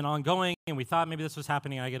something that had been ongoing, and we thought maybe this was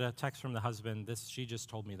happening. I get a text from the husband. She just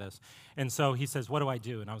told me this. And so he says, what do I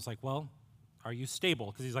do? And I was like, well, are you stable?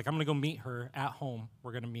 Because he's like, I'm going to go meet her at home.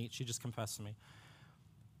 We're going to meet. She just confessed to me.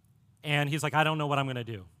 And he's like, I don't know what I'm going to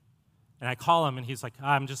do. And I call him, and he's like,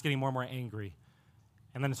 I'm just getting more and more angry.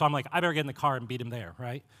 And then so I'm like, I better get in the car and beat him there,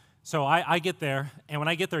 right? So I get there, and when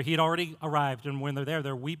I get there, he had already arrived, and when they're there,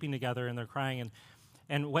 they're weeping together, and they're crying,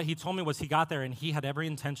 and what he told me was he got there, and he had every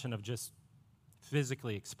intention of just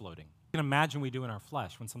physically exploding. You can imagine we do in our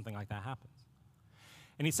flesh when something like that happens.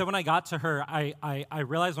 And he said when I got to her, I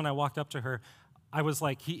realized when I walked up to her, I was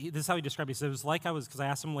like, this is how he described it. He said, it was like because I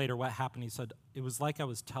asked him later what happened, he said, it was like I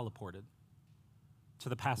was teleported to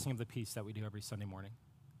the passing of the peace that we do every Sunday morning.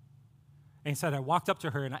 And he said, I walked up to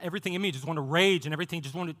her, and everything in me just wanted to rage, and everything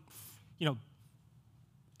just wanted to,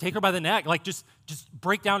 take her by the neck, like just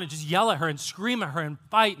break down and just yell at her and scream at her and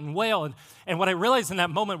fight and wail. And what I realized in that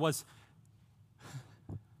moment was,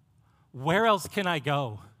 where else can I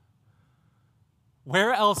go?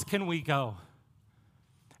 Where else can we go?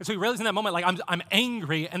 And so we realized in that moment, like, I'm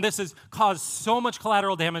angry, and this has caused so much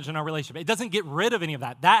collateral damage in our relationship. It doesn't get rid of any of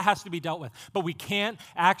that. That has to be dealt with. But we can't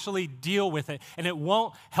actually deal with it, and it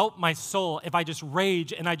won't help my soul if I just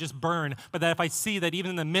rage and I just burn, but that if I see that even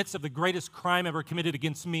in the midst of the greatest crime ever committed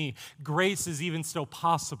against me, grace is even still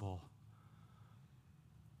possible.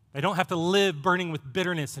 I don't have to live burning with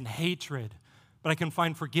bitterness and hatred, but I can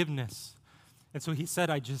find forgiveness. And so he said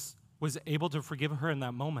I just was able to forgive her in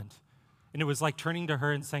that moment. And it was like turning to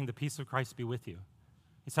her and saying, the peace of Christ be with you.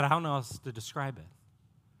 He said, I don't know how else to describe it.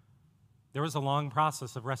 There was a long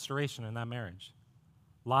process of restoration in that marriage.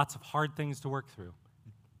 Lots of hard things to work through.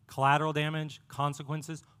 Collateral damage,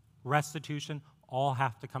 consequences, restitution, all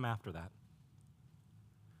have to come after that.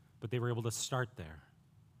 But they were able to start there.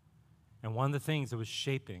 And one of the things that was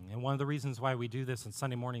shaping, and one of the reasons why we do this on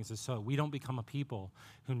Sunday mornings is so we don't become a people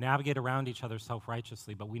who navigate around each other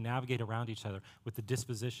self-righteously, but we navigate around each other with the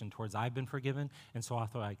disposition towards I've been forgiven, and so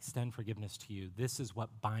I extend forgiveness to you. This is what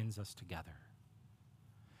binds us together.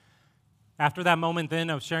 After that moment then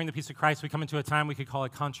of sharing the peace of Christ, we come into a time we could call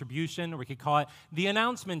it contribution, or we could call it the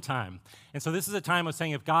announcement time. And so this is a time of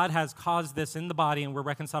saying if God has caused this in the body and we're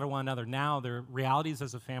reconciled to one another, now the realities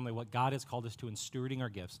as a family, what God has called us to in stewarding our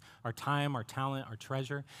gifts, our time, our talent, our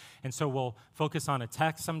treasure. And so we'll focus on a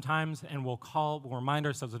text sometimes, and we'll remind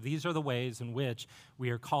ourselves of these are the ways in which we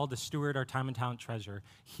are called to steward our time and talent treasure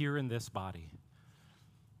here in this body.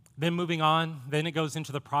 Then moving on, then it goes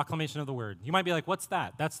into the proclamation of the word. You might be like, what's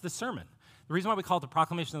that? That's the sermon. The reason why we call it the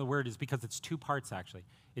proclamation of the word is because it's two parts, actually.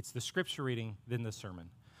 It's the scripture reading, then the sermon.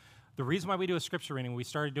 The reason why we do a scripture reading, we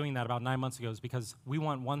started doing that about 9 months ago, is because we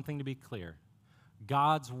want one thing to be clear.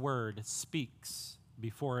 God's word speaks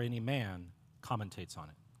before any man commentates on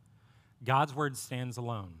it. God's word stands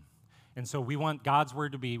alone. And so we want God's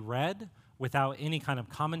word to be read without any kind of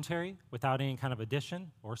commentary, without any kind of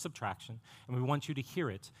addition or subtraction, and we want you to hear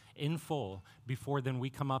it in full before then we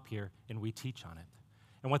come up here and we teach on it.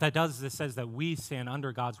 And what that does is it says that we stand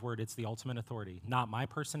under God's word. It's the ultimate authority, not my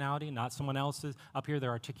personality, not someone else's up here,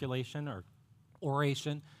 their articulation or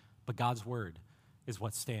oration, but God's word is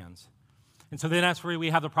what stands. And so then after we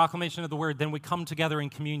have the proclamation of the word, then we come together in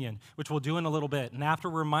communion, which we'll do in a little bit. And after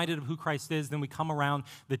we're reminded of who Christ is, then we come around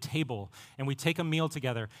the table and we take a meal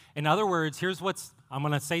together. In other words, I'm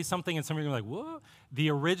going to say something and some of you are like, whoa.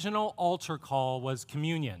 The original altar call was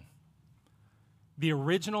communion. The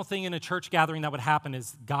original thing in a church gathering that would happen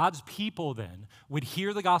is God's people then would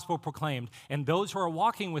hear the gospel proclaimed, and those who are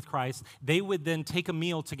walking with Christ, they would then take a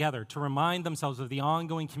meal together to remind themselves of the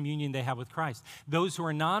ongoing communion they have with Christ. Those who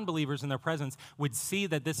are non-believers in their presence would see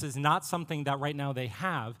that this is not something that right now they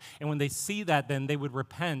have, and when they see that, then they would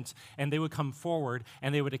repent, and they would come forward,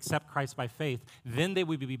 and they would accept Christ by faith. Then they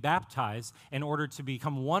would be baptized in order to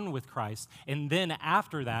become one with Christ, and then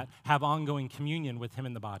after that, have ongoing communion with him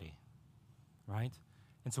in the body. Right?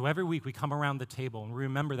 And so every week we come around the table and we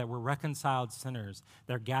remember that we're reconciled sinners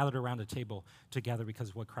that are gathered around a table together because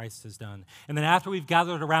of what Christ has done. And then after we've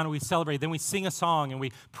gathered around and we celebrate, then we sing a song and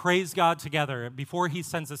we praise God together before he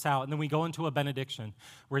sends us out. And then we go into a benediction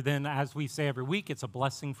where then, as we say every week, it's a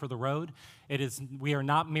blessing for the road. We are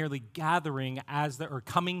not merely gathering or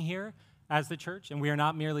coming here as the church, and we are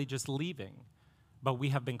not merely just leaving, but we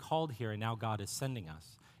have been called here and now God is sending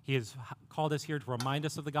us. He has called us here to remind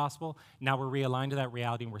us of the gospel. Now we're realigned to that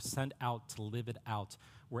reality, and we're sent out to live it out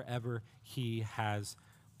wherever he has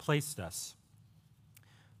placed us.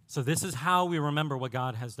 So this is how we remember what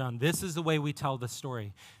God has done. This is the way we tell the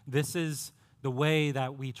story. This is the way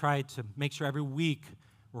that we try to make sure every week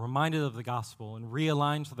we're reminded of the gospel and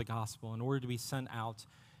realigned to the gospel in order to be sent out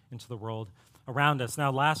into the world around us.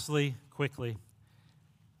 Now, lastly, quickly,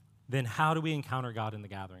 then how do we encounter God in the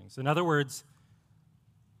gatherings? In other words,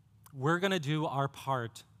 we're going to do our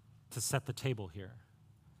part to set the table here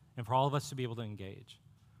and for all of us to be able to engage.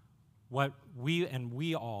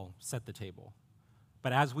 We all set the table.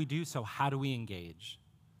 But as we do so, how do we engage?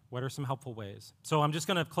 What are some helpful ways? So I'm just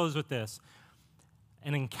going to close with this.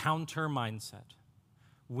 An encounter mindset.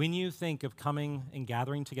 When you think of coming and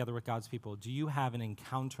gathering together with God's people, do you have an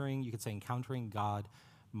encountering God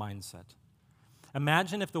mindset?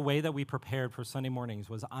 Imagine if the way that we prepared for Sunday mornings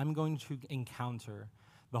was, I'm going to encounter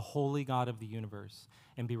the holy God of the universe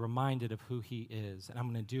and be reminded of who he is. And I'm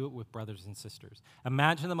going to do it with brothers and sisters.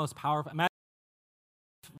 Imagine the most powerful,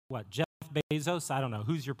 Jeff Bezos? I don't know.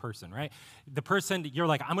 Who's your person, right? The person, you're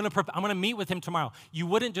like, I'm going to meet with him tomorrow. You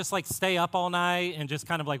wouldn't just like stay up all night and just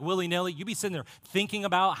kind of like willy-nilly. You'd be sitting there thinking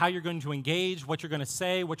about how you're going to engage, what you're going to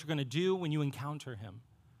say, what you're going to do when you encounter him.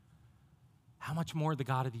 How much more the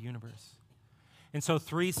God of the universe? And so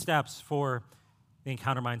 3 steps for the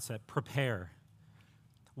encounter mindset. Prepare.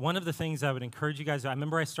 One of the things I would encourage you guys, I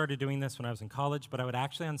remember I started doing this when I was in college, but I would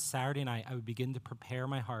actually on Saturday night, I would begin to prepare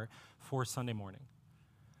my heart for Sunday morning.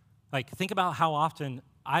 Like, think about how often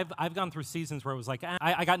I've gone through seasons where it was like,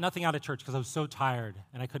 I got nothing out of church because I was so tired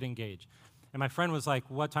and I couldn't engage. And my friend was like,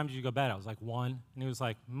 what time did you go to bed? I was like, 1. And he was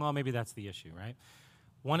like, well, maybe that's the issue, right?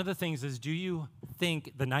 One of the things is, do you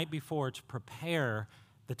think the night before to prepare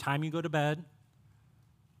the time you go to bed,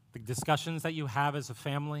 the discussions that you have as a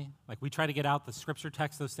family, like we try to get out the scripture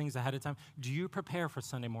text, those things ahead of time. Do you prepare for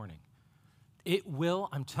Sunday morning? It will,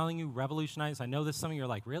 I'm telling you, revolutionize. I know this, some of you are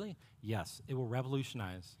like, really? Yes, it will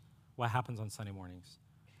revolutionize what happens on Sunday mornings.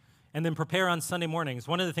 And then prepare on Sunday mornings.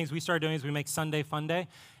 One of the things we started doing is we make Sunday Fun Day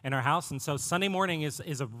in our house. And so Sunday morning is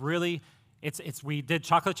a really, we did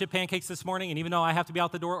chocolate chip pancakes this morning, and even though I have to be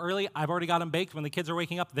out the door early, I've already got them baked. When the kids are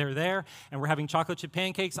waking up, they're there, and we're having chocolate chip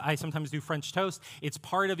pancakes. I sometimes do French toast. It's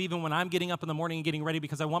part of even when I'm getting up in the morning and getting ready,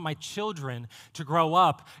 because I want my children to grow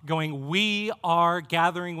up going, we are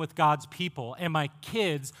gathering with God's people, and my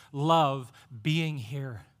kids love being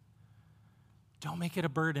here. Don't make it a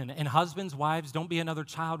burden. And husbands, wives, don't be another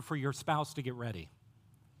child for your spouse to get ready.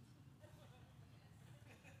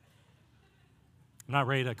 I'm not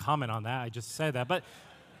ready to comment on that. I just said that. But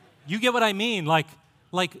you get what I mean. Like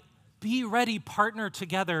be ready, partner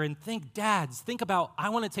together, and dads, think about, I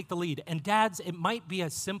want to take the lead. And dads, it might be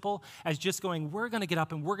as simple as just going, we're going to get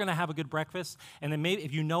up and we're going to have a good breakfast. And then maybe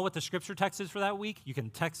if you know what the scripture text is for that week, you can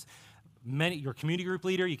text your community group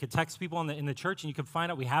leader, you could text people in the church, and you can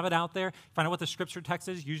find out, we have it out there, find out what the scripture text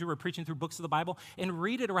is. Usually we're preaching through books of the Bible, and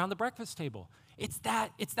read it around the breakfast table. It's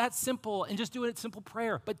that simple, and just do it in simple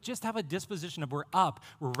prayer. But just have a disposition of we're up,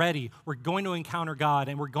 we're ready, we're going to encounter God,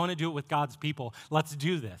 and we're going to do it with God's people. Let's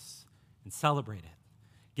do this and celebrate it.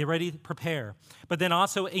 Get ready to prepare. But then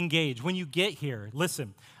also engage. When you get here,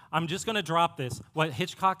 listen, I'm just going to drop this. What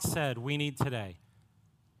Hitchcock said we need today,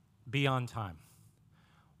 be on time.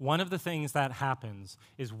 One of the things that happens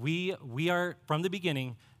is we are, from the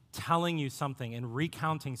beginning, telling you something and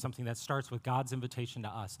recounting something that starts with God's invitation to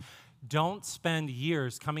us. Don't spend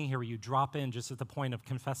years coming here where you drop in just at the point of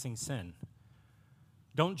confessing sin.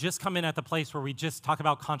 Don't just come in at the place where we just talk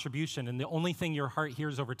about contribution and the only thing your heart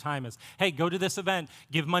hears over time is, hey, go to this event,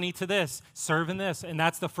 give money to this, serve in this, and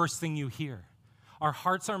that's the first thing you hear. Our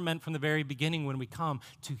hearts are meant from the very beginning when we come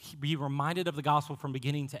to be reminded of the gospel from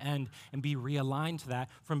beginning to end and be realigned to that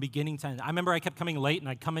from beginning to end. I remember I kept coming late, and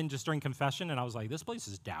I'd come in just during confession, and I was like, this place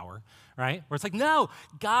is dour, right? Where it's like, no,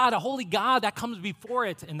 God, a holy God, that comes before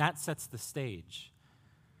it, and that sets the stage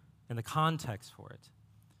and the context for it.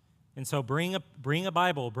 And so bring a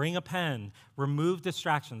Bible, bring a pen, remove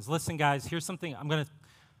distractions. Listen, guys, here's something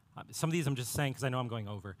some of these I'm just saying because I know I'm going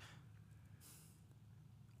over.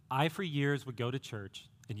 I, for years, would go to church,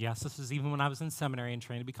 and yes, this is even when I was in seminary and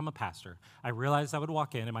trained to become a pastor. I realized I would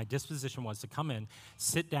walk in, and my disposition was to come in,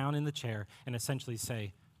 sit down in the chair, and essentially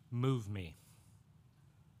say, move me.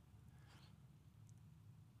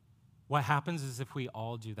 What happens is if we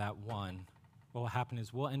all do that, what will happen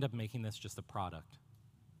is we'll end up making this just a product.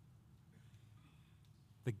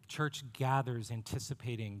 The church gathers,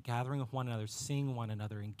 anticipating, gathering with one another, seeing one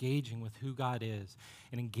another, engaging with who God is,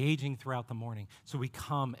 and engaging throughout the morning. So we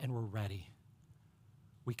come and we're ready.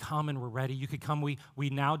 We come and we're ready. You could come. We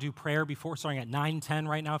now do prayer before, starting at 9:10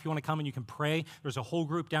 right now. If you want to come and you can pray. There's a whole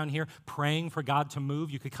group down here praying for God to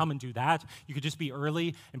move. You could come and do that. You could just be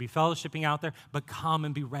early and be fellowshipping out there, but come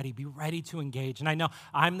and be ready. Be ready to engage. And I know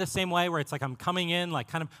I'm the same way where it's like I'm coming in, like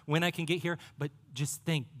kind of when I can get here, but just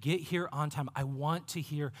think, get here on time. I want to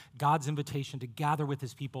hear God's invitation to gather with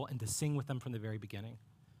his people and to sing with them from the very beginning.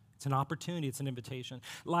 It's an opportunity. It's an invitation.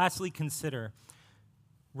 Lastly, consider.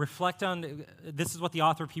 Reflect on, this is what the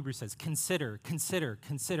author of Hebrews says, consider.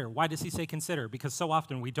 Why does he say consider? Because so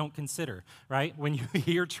often we don't consider, right? When you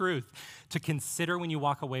hear truth, to consider when you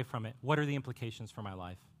walk away from it, what are the implications for my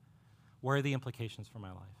life? What are the implications for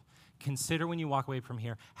my life? Consider when you walk away from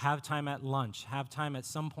here, have time at lunch, have time at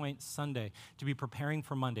some point Sunday to be preparing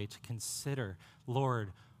for Monday, to consider,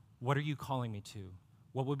 Lord, what are you calling me to?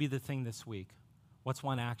 What would be the thing this week? What's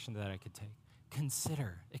one action that I could take?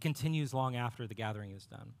 Consider. It continues long after the gathering is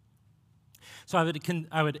done. So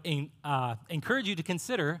I would encourage you to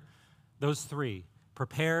consider those three.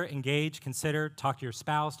 Prepare, engage, consider, talk to your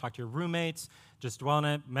spouse, talk to your roommates, just dwell on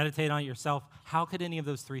it, meditate on it yourself. How could any of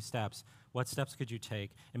those three steps, what steps could you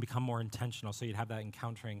take and become more intentional so you'd have that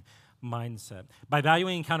encountering mindset? By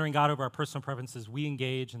valuing encountering God over our personal preferences, we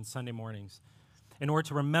engage in Sunday mornings in order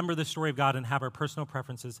to remember the story of God and have our personal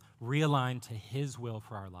preferences realigned to his will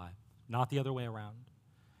for our life. Not the other way around.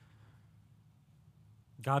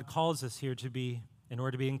 God calls us here in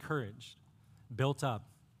order to be encouraged, built up,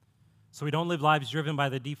 so we don't live lives driven by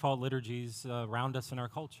the default liturgies around us in our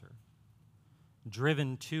culture,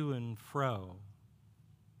 driven to and fro,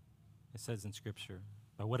 it says in Scripture,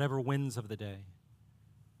 by whatever winds of the day,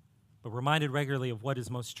 but reminded regularly of what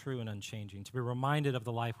is most true and unchanging, to be reminded of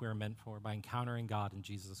the life we are meant for by encountering God in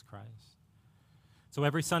Jesus Christ. So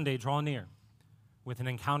every Sunday, draw near with an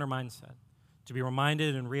encounter mindset, to be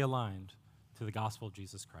reminded and realigned to the gospel of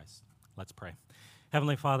Jesus Christ. Let's pray.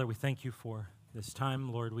 Heavenly Father, we thank you for this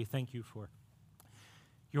time. Lord, we thank you for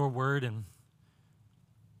your word, and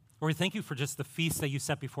Lord, we thank you for just the feast that you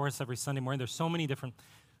set before us every Sunday morning. There's so many different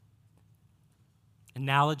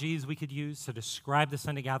analogies we could use to describe the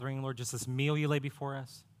Sunday gathering, Lord, just this meal you lay before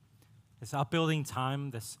us, this upbuilding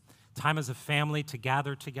time, this time as a family to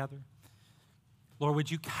gather together. Lord,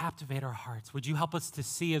 would you captivate our hearts? Would you help us to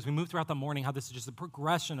see as we move throughout the morning how this is just a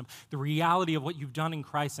progression of the reality of what you've done in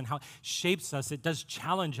Christ and how it shapes us. It does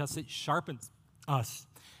challenge us. It sharpens us.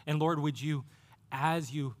 And Lord, would you,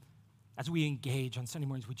 as we engage on Sunday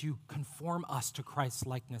mornings, would you conform us to Christ's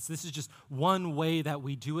likeness? This is just one way that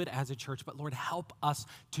we do it as a church, but Lord, help us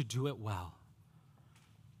to do it well.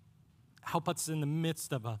 Help us in the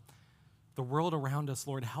midst of the world around us,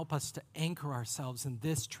 Lord. Help us to anchor ourselves in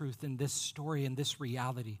this truth, in this story, in this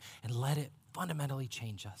reality, and let it fundamentally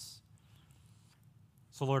change us.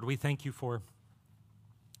 So, Lord, we thank you for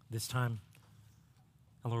this time.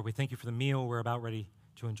 And Lord, we thank you for the meal we're about ready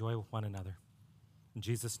to enjoy with one another. In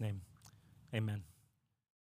Jesus' name, amen.